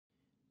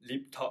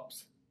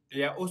Lithops.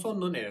 They are also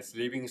known as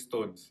living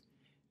stones,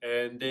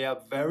 and they are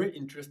very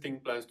interesting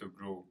plants to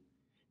grow.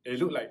 They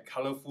look like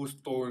colorful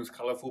stones,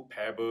 colorful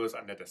pebbles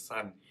under the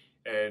sun,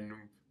 and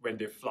when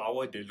they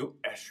flower, they look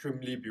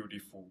extremely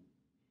beautiful.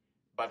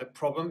 But the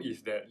problem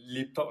is that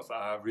lithops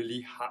are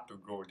really hard to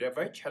grow. They're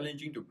very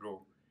challenging to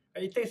grow.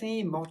 It takes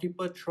me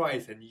multiple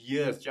tries and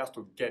years just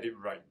to get it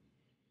right.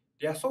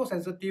 They are so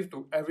sensitive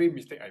to every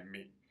mistake I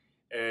make.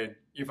 And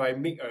if I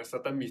make a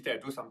certain mistake,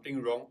 I do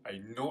something wrong, I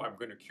know I'm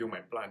going to kill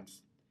my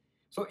plants.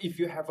 So if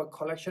you have a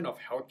collection of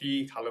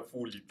healthy,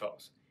 colorful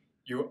lithops,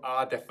 you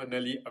are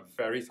definitely a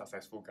very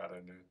successful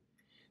gardener.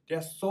 They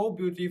are so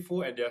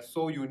beautiful and they are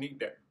so unique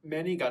that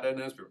many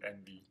gardeners will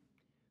envy.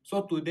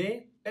 So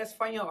today, let's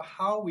find out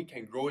how we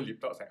can grow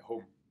lithops at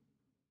home.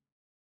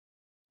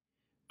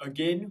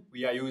 Again,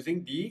 we are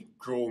using the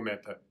grow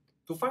method.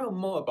 To find out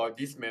more about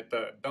this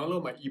method,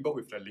 download my ebook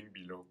with the link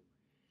below.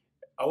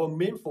 Our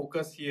main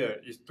focus here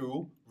is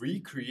to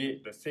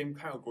recreate the same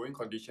kind of growing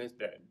conditions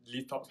that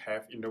lithops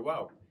have in the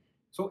wild.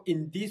 So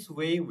in this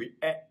way, we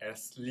add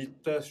as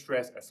little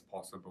stress as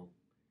possible.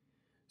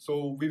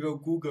 So we will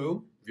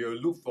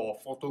look for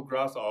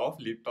photographs of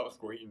lithops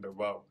growing in the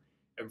wild.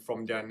 And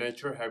from their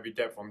natural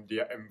habitat, from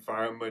their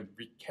environment,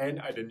 we can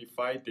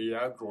identify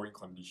their growing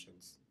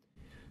conditions.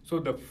 So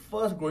the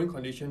first growing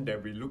condition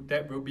that we looked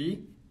at will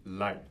be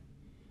light.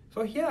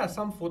 So here are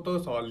some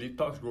photos of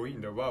lithops growing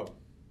in the wild.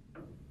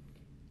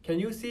 Can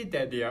you see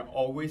that they are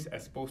always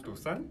exposed to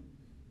sun?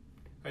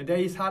 And there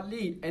is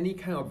hardly any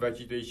kind of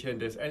vegetation,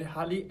 there's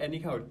hardly any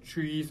kind of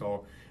trees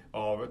or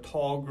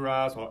tall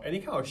grass or any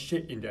kind of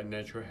shade in their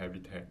natural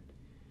habitat.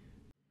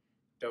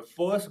 The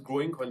first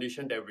growing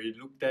condition that we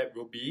looked at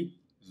will be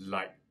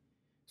light.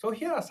 So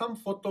here are some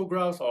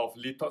photographs of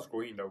lithops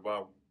growing in the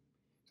wild.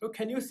 So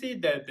can you see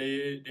that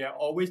they are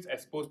always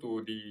exposed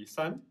to the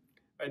sun?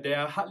 There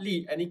are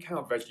hardly any kind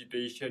of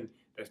vegetation.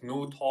 There's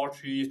no tall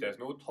trees, there's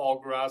no tall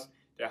grass,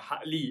 there are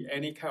hardly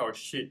any kind of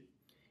shade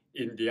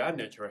in their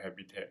natural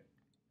habitat.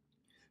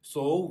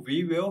 So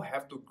we will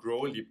have to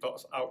grow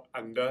lithops out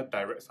under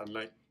direct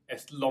sunlight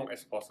as long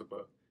as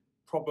possible.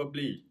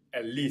 Probably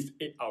at least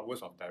 8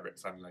 hours of direct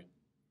sunlight.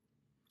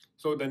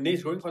 So the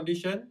next growing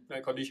condition,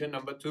 condition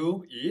number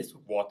 2, is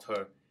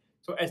water.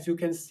 So as you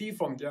can see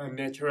from their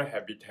natural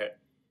habitat,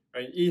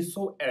 right, it is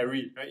so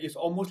arid, right? It's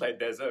almost like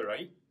desert,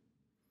 right?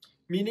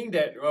 Meaning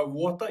that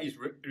water is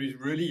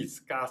really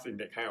scarce in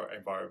that kind of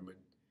environment.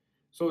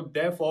 So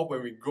therefore,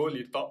 when we grow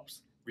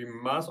lithops, we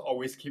must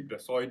always keep the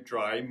soil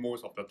dry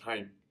most of the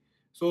time.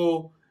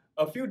 So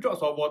a few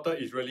drops of water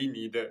is really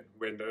needed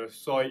when the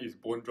soil is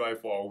bone dry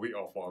for a week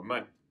or for a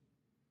month.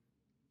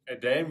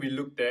 And then we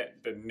looked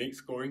at the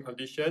next growing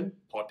condition,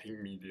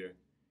 potting media.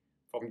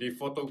 From the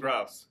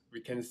photographs,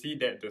 we can see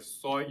that the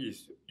soil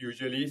is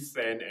usually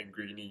sand and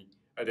grainy.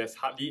 There's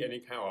hardly any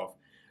kind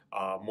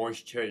of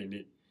moisture in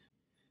it.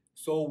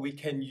 So we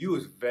can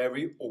use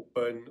very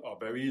open or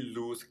very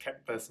loose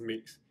cactus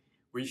mix,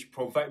 which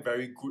provide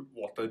very good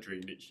water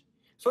drainage,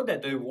 so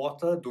that the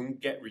water don't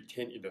get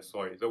retained in the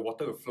soil. The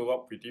water will flow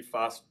out pretty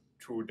fast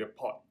through the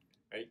pot,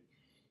 right?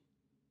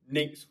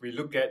 Next, we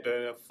look at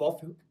the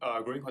fourth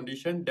growing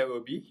condition, that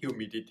will be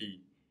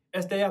humidity.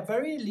 As there are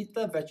very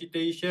little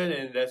vegetation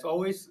and there's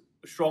always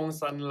strong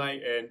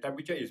sunlight and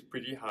temperature is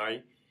pretty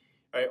high,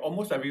 right,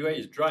 almost everywhere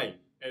is dry.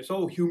 And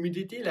so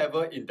humidity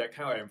level in that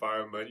kind of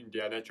environment, in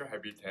their natural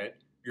habitat,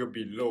 will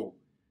be low.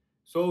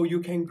 So you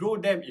can grow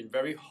them in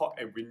very hot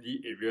and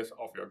windy areas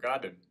of your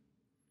garden.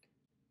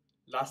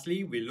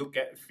 Lastly, we look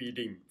at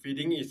feeding.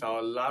 Feeding is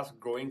our last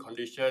growing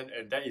condition,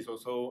 and that is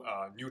also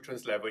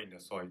nutrients level in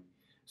the soil.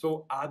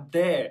 So are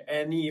there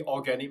any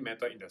organic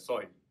matter in the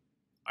soil?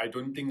 I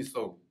don't think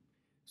so.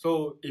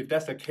 So if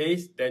that's the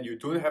case, then you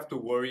don't have to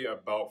worry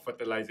about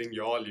fertilizing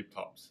your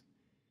lithops.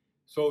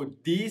 So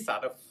these are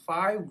the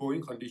 5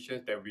 growing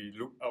conditions that we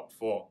look out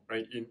for,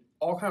 right, in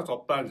all kinds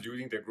of plants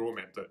using the grow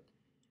method.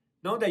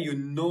 Now that you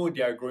know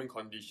their growing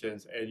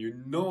conditions and you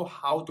know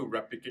how to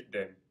replicate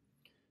them,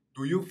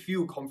 do you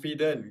feel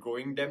confident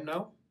growing them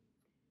now?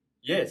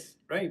 Yes,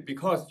 right?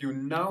 Because you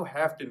now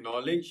have the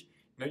knowledge,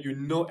 now you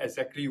know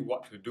exactly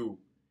what to do.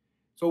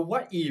 So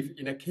what if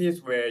in a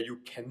case where you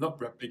cannot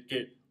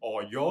replicate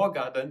or your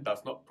garden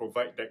does not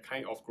provide that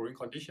kind of growing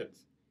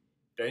conditions?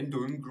 Then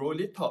don't grow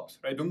lithops,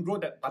 right? Don't grow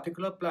that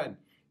particular plant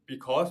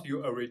because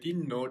you already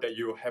know that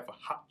you have a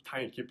hard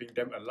time keeping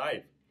them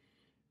alive.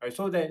 Right?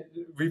 So that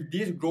with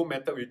this grow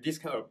method, with this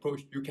kind of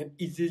approach, you can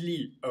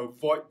easily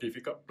avoid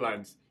difficult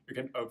plants. You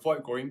can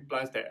avoid growing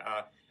plants that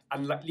are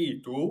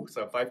unlikely to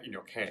survive in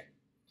your care.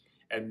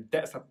 And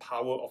that's the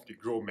power of the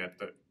grow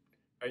method.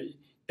 Right?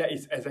 That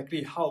is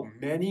exactly how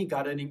many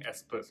gardening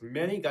experts,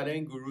 many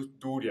gardening gurus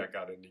do their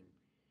gardening.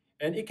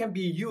 And it can be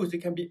used, it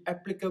can be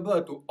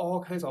applicable to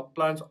all kinds of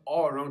plants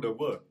all around the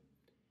world.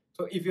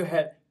 So if you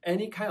had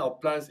any kind of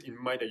plants in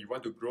mind that you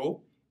want to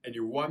grow and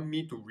you want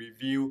me to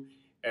review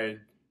and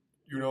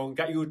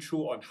guide you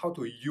through on how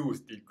to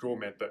use the grow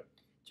method,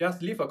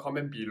 just leave a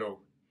comment below.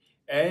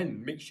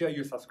 And make sure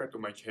you subscribe to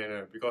my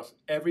channel because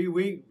every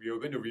week we are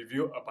going to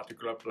review a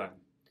particular plant.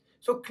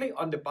 So click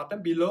on the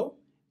button below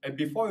And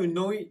before you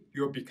know it,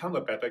 you'll become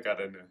a better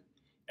gardener.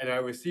 And I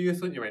will see you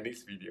soon in my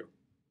next video.